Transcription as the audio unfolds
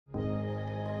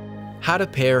How to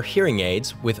pair hearing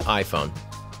aids with iPhone.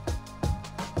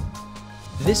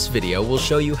 This video will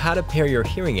show you how to pair your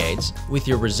hearing aids with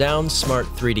your ReSound Smart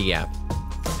 3D app.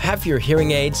 Have your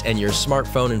hearing aids and your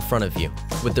smartphone in front of you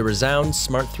with the ReSound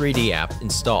Smart 3D app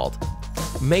installed.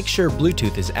 Make sure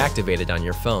Bluetooth is activated on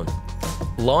your phone.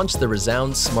 Launch the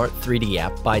ReSound Smart 3D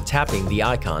app by tapping the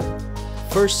icon.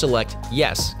 First select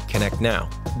Yes, Connect Now.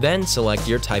 Then select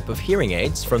your type of hearing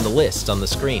aids from the list on the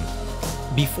screen.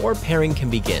 Before pairing can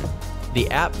begin, the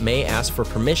app may ask for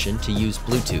permission to use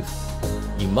Bluetooth.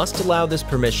 You must allow this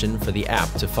permission for the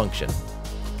app to function.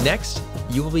 Next,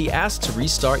 you will be asked to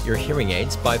restart your hearing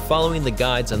aids by following the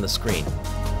guides on the screen.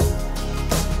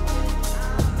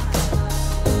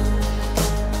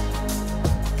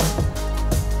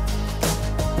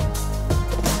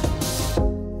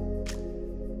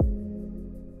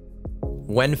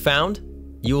 When found,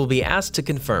 you will be asked to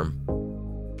confirm.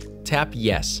 Tap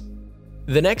Yes.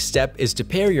 The next step is to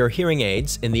pair your hearing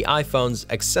aids in the iPhone's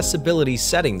Accessibility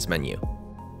Settings menu.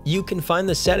 You can find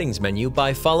the Settings menu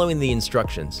by following the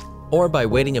instructions, or by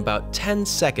waiting about 10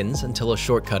 seconds until a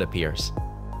shortcut appears.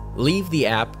 Leave the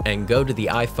app and go to the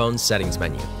iPhone Settings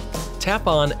menu. Tap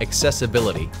on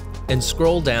Accessibility and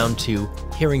scroll down to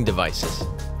Hearing Devices.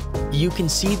 You can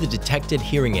see the detected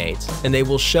hearing aids, and they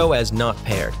will show as not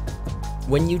paired.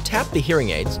 When you tap the hearing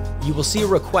aids, you will see a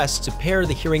request to pair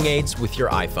the hearing aids with your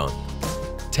iPhone.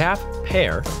 Tap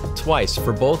Pair twice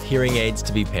for both hearing aids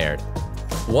to be paired.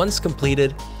 Once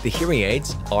completed, the hearing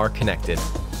aids are connected.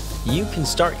 You can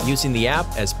start using the app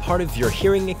as part of your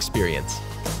hearing experience.